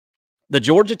The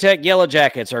Georgia Tech Yellow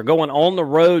Jackets are going on the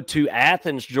road to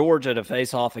Athens, Georgia to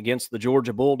face off against the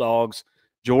Georgia Bulldogs.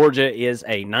 Georgia is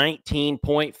a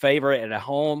 19-point favorite at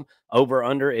home.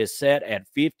 Over-under is set at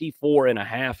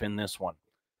 54.5 in this one.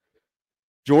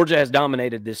 Georgia has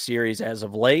dominated this series as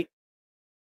of late.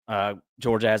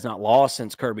 Georgia has not lost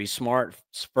since Kirby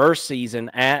Smart's first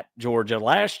season at Georgia.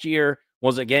 Last year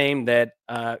was a game that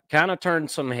kind of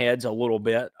turned some heads a little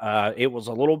bit. It was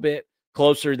a little bit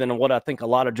closer than what I think a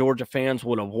lot of Georgia fans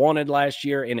would have wanted last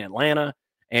year in Atlanta.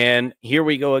 And here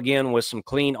we go again with some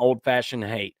clean, old-fashioned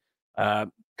hate.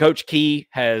 Coach Key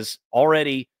has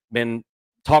already been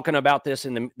talking about this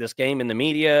this game in the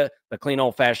media, the clean,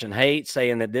 old-fashioned hate,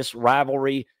 saying that this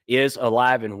rivalry is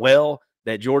alive and well,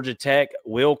 that Georgia Tech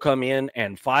will come in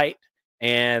and fight.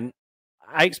 And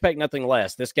I expect nothing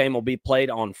less. This game will be played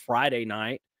on Friday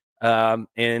night. Look,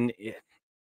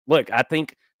 I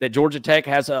think that Georgia Tech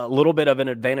has a little bit of an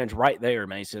advantage right there,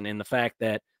 Mason, in the fact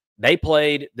that they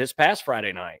played this past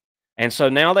Friday night. And so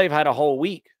now they've had a whole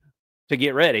week to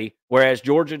get ready, whereas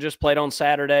Georgia just played on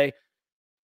Saturday.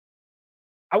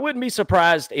 I wouldn't be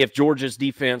surprised if Georgia's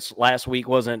defense last week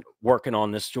wasn't working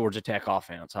on this Georgia Tech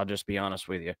offense. I'll just be honest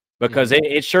with you, because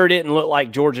it sure didn't look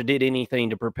like Georgia did anything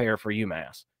to prepare for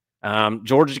UMass.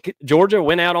 Georgia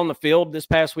went out on the field this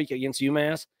past week against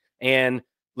UMass and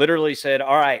literally said,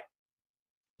 all right,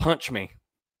 punch me.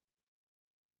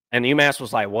 And UMass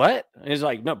was like, what? And he's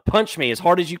like, no, punch me as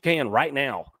hard as you can right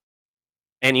now.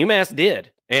 And UMass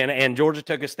did. And Georgia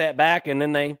took a step back, and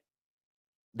then they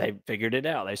figured it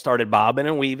out. They started bobbing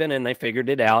and weaving, and they figured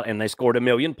it out, and they scored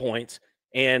 1,000,000 points.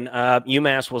 And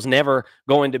UMass was never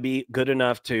going to be good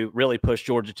enough to really push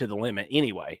Georgia to the limit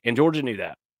anyway. And Georgia knew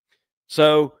that.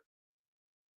 So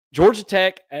Georgia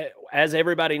Tech, as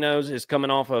everybody knows, is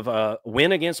coming off of a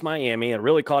win against Miami. It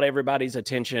really caught everybody's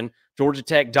attention. Georgia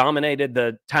Tech dominated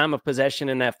the time of possession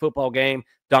in that football game,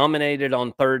 dominated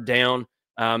on third down.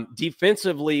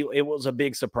 Defensively, it was a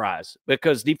big surprise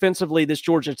because defensively, this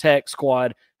Georgia Tech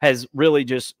squad has really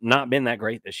just not been that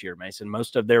great this year, Mason.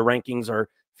 Most of their rankings are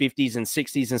 50s and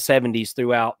 60s and 70s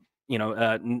throughout,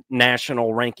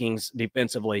 national rankings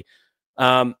defensively.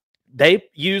 They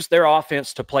used their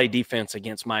offense to play defense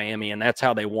against Miami, and that's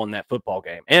how they won that football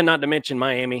game. And not to mention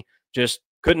Miami just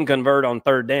couldn't convert on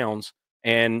third downs,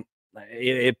 and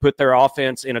it put their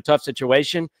offense in a tough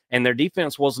situation, and their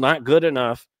defense was not good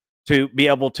enough to be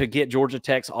able to get Georgia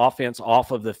Tech's offense off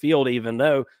of the field, even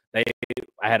though they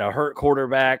had a hurt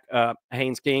quarterback.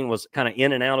 Haynes King was kind of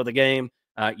in and out of the game.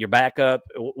 Your backup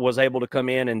was able to come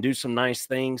in and do some nice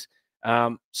things.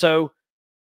 So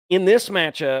in this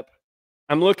matchup,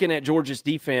 I'm looking at Georgia's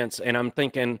defense, and I'm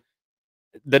thinking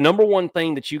the number one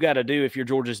thing that you got to do if you're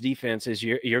Georgia's defense is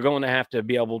you're going to have to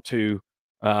be able to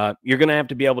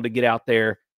get out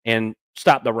there and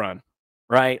stop the run.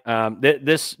 Right.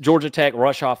 This Georgia Tech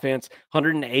rush offense,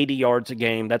 180 yards a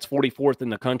game. That's 44th in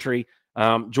the country.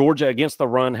 Georgia against the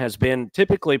run has been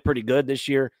typically pretty good this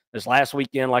year. This last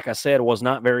weekend, like I said, was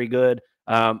not very good.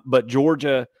 But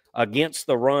Georgia against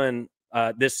the run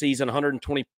this season,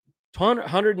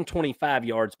 125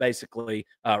 yards, basically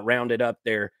rounded up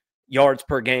their yards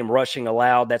per game rushing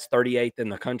allowed. That's 38th in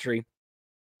the country.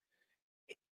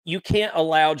 You can't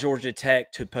allow Georgia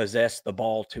Tech to possess the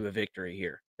ball to a victory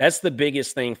here. That's the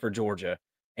biggest thing for Georgia.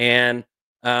 And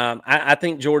I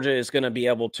think Georgia is going to be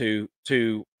able to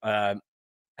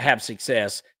have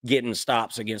success getting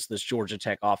stops against this Georgia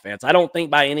Tech offense. I don't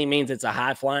think by any means it's a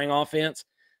high-flying offense.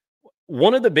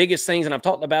 One of the biggest things, and I've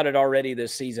talked about it already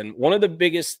this season, one of the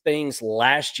biggest things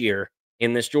last year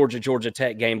in this Georgia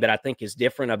Tech game that I think is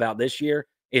different about this year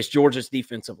is Georgia's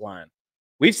defensive line.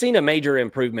 We've seen a major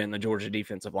improvement in the Georgia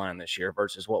defensive line this year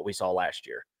versus what we saw last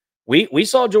year. We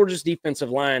saw Georgia's defensive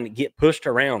line get pushed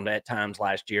around at times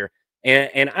last year,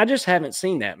 and I just haven't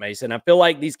seen that, Mason. I feel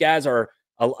like these guys are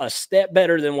a step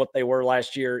better than what they were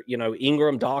last year.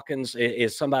 Ingram Dawkins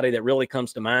is somebody that really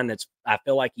comes to mind. I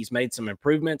feel like he's made some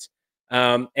improvements,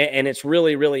 and it's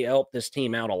really, really helped this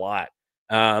team out a lot.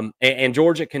 And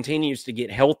Georgia continues to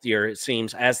get healthier, it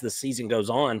seems, as the season goes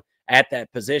on at that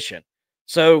position.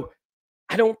 So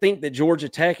I don't think that Georgia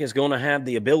Tech is going to have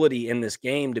the ability in this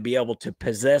game to be able to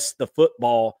possess the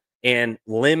football and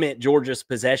limit Georgia's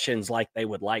possessions like they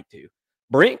would like to.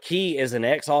 Brent Key is an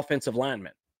ex-offensive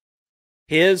lineman.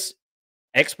 His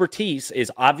expertise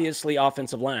is obviously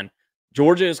offensive line.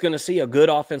 Georgia is going to see a good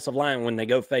offensive line when they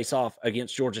go face off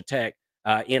against Georgia Tech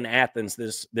in Athens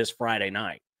this Friday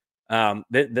night.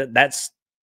 That's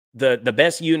the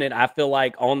best unit I feel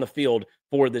like on the field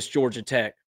for this Georgia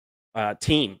Tech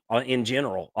team in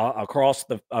general across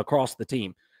the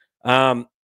team.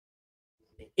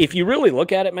 if you really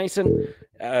look at it, Mason,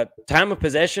 time of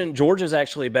possession, Georgia's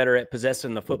actually better at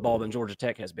possessing the football than Georgia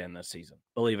Tech has been this season,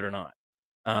 believe it or not.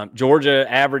 Georgia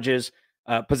averages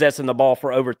possessing the ball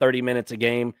for over 30 minutes a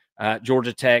game.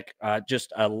 Georgia Tech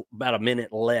just about a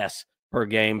minute less per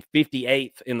game,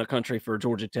 58th in the country for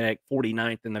Georgia Tech,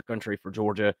 49th in the country for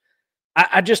Georgia.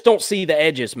 I just don't see the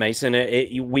edges, Mason.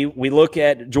 We look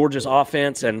at Georgia's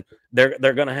offense, and they're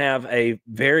going to have a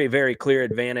very, very clear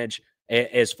advantage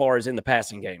as far as in the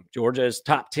passing game. Georgia's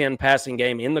top 10 passing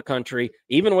game in the country,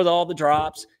 even with all the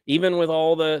drops, even with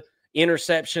all the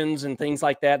interceptions and things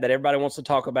like that everybody wants to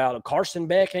talk about. Carson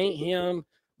Beck ain't him,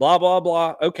 blah, blah,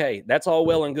 blah. Okay, that's all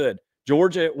well and good.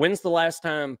 Georgia, when's the last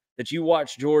time that you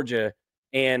watched Georgia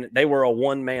and they were a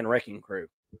one-man wrecking crew?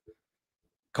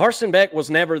 Carson Beck was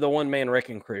never the one-man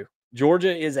wrecking crew.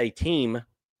 Georgia is a team.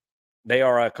 They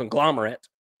are a conglomerate.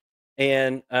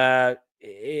 And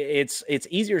it's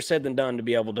easier said than done to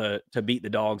be able to beat the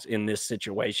Dogs in this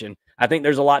situation. I think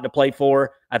there's a lot to play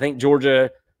for. I think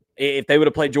Georgia, if they would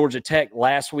have played Georgia Tech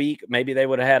last week, maybe they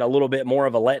would have had a little bit more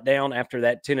of a letdown after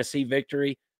that Tennessee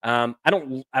victory. I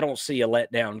don't see a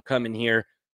letdown coming here.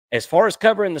 As far as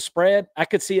covering the spread, I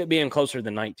could see it being closer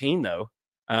than 19, though.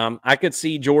 I could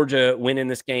see Georgia winning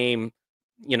this game,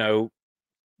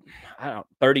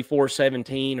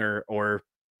 34-17 or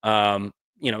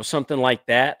something like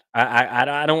that.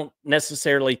 I don't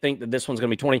necessarily think that this one's going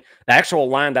to be 20. The actual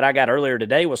line that I got earlier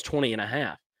today was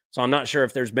 20.5. So I'm not sure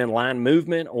if there's been line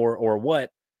movement or what.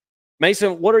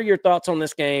 Mason, what are your thoughts on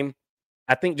this game?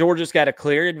 I think Georgia's got a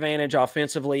clear advantage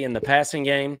offensively in the passing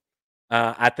game.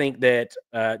 I think that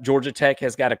Georgia Tech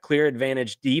has got a clear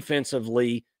advantage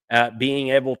defensively,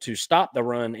 being able to stop the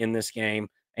run in this game.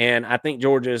 And I think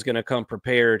Georgia is going to come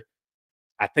prepared.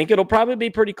 I think it'll probably be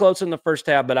pretty close in the first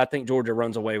half, but I think Georgia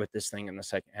runs away with this thing in the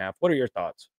second half. What are your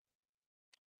thoughts?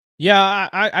 Yeah,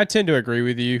 I tend to agree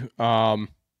with you.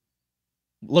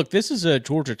 Look, this is a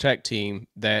Georgia Tech team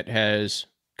that has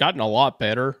gotten a lot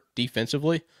better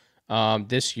defensively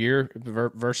this year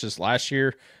versus last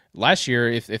year. Last year,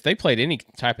 if they played any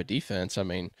type of defense, I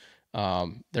mean,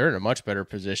 they're in a much better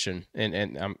position,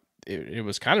 and it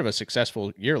was kind of a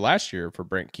successful year last year for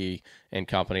Brent Key and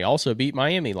company. Also beat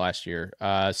Miami last year,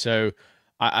 so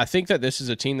I think that this is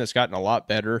a team that's gotten a lot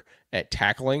better at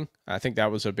tackling. I think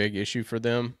that was a big issue for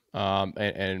them,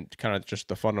 and kind of just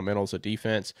the fundamentals of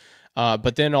defense.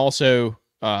 But then also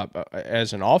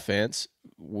as an offense,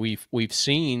 we've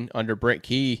seen under Brent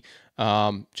Key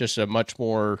just a much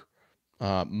more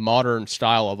modern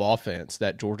style of offense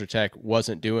that Georgia Tech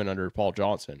wasn't doing under Paul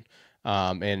Johnson.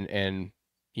 And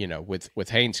with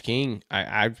Haynes King,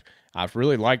 I've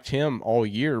really liked him all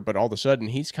year, but all of a sudden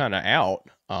he's kind of out.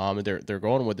 They're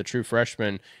going with the true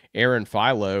freshman Aaron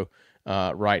Philo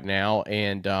right now,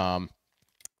 and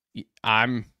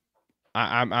I'm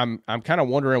kind of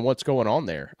wondering what's going on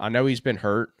there. I know he's been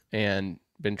hurt and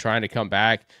been trying to come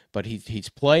back, but he's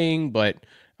playing, but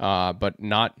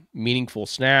not meaningful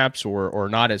snaps or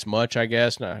not as much, I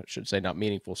guess. No, I should say not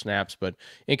meaningful snaps, but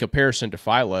in comparison to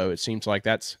Philo, it seems like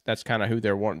that's kind of who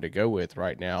they're wanting to go with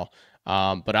right now.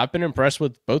 But I've been impressed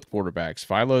with both quarterbacks.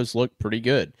 Philo's looked pretty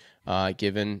good,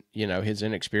 given his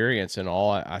inexperience and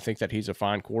all. I think that he's a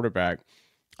fine quarterback.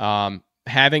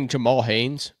 Having Jamal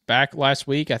Haynes back last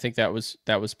week, I think that was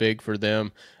big for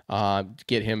them.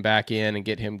 Get him back in and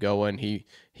get him going.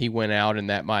 He went out in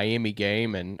that Miami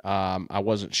game, and I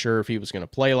wasn't sure if he was going to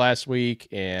play last week,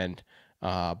 and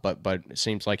but it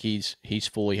seems like he's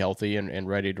fully healthy and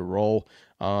ready to roll.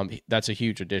 That's a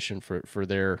huge addition for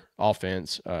their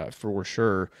offense for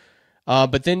sure.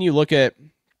 But then you look at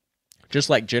just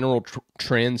like general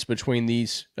trends between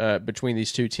these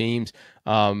two teams.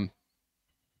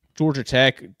 Georgia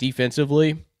Tech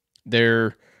defensively,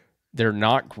 they're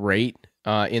not great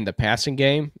in the passing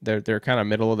game. They're kind of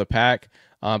middle of the pack,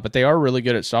 but they are really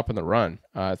good at stopping the run.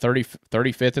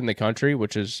 35th in the country,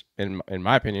 which is in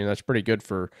my opinion that's pretty good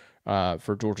for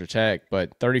Georgia Tech.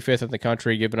 But 35th in the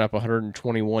country, giving up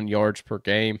 121 yards per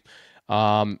game,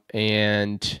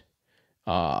 and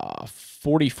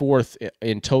 44th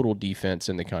in total defense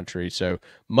in the country. So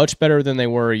much better than they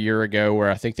were a year ago,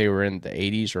 where I think they were in the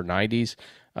 80s or 90s.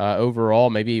 Overall,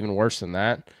 maybe even worse than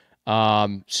that.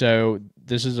 So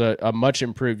this is a much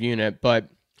improved unit, but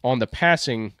on the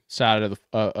passing side of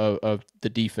the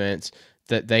defense,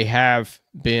 that they have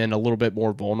been a little bit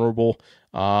more vulnerable.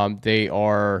 They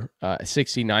are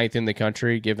 69th in the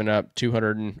country, giving up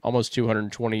almost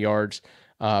 220 yards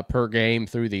per game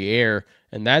through the air,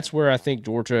 and that's where I think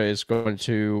Georgia is going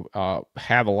to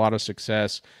have a lot of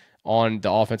success on the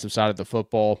offensive side of the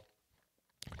football.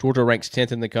 Georgia ranks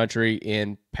 10th in the country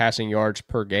in passing yards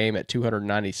per game at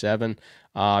 297.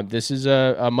 This is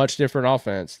a much different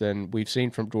offense than we've seen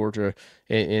from Georgia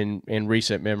in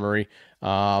recent memory,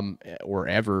 or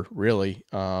ever really.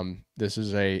 This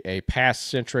is a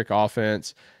pass-centric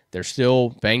offense. They're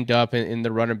still banged up in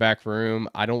the running back room.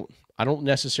 I don't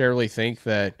necessarily think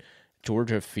that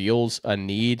Georgia feels a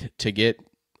need to get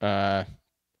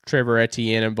Trevor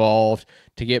Etienne involved,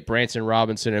 to get Branson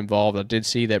Robinson involved. I did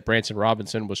see that Branson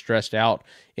Robinson was stressed out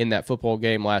in that football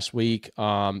game last week,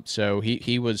 so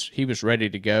he was ready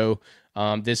to go.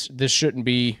 This shouldn't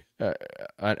be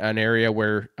an area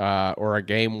where or a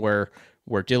game where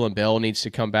Dylan Bell needs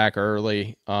to come back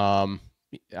early. I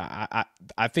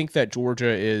think that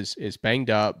Georgia is banged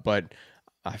up, but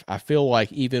I feel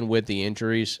like even with the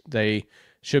injuries, they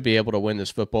should be able to win this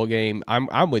football game.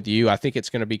 I'm with you. I think it's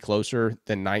going to be closer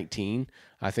than 19.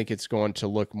 I think it's going to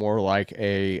look more like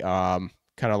a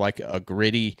kind of like a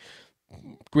gritty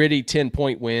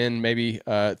 10-point win, maybe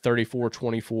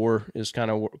 34-24 is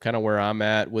kind of where I'm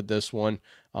at with this one.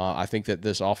 I think that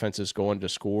this offense is going to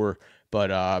score, but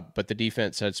the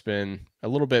defense has been a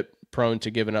little bit prone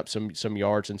to giving up some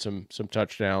yards and some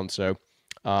touchdowns. So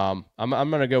I'm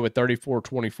going to go with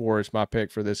 34-24 as my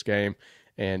pick for this game,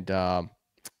 and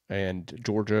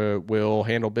Georgia will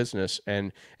handle business.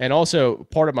 And also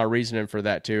part of my reasoning for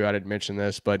that too, I didn't mention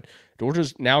this, but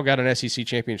Georgia's now got an SEC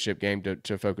championship game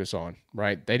to focus on,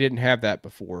 right? They didn't have that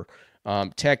before.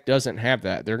 Tech doesn't have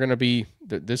that. They're going to be,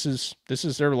 this is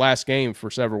their last game for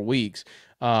several weeks.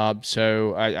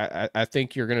 So I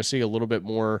think you're going to see a little bit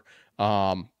more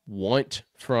want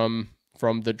from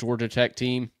the Georgia Tech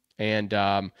team. And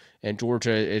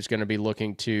Georgia is going to be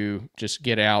looking to just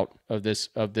get out of this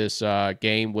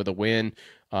game with a win,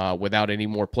 without any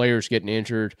more players getting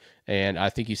injured. And I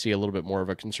think you see a little bit more of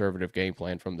a conservative game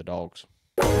plan from the Dogs.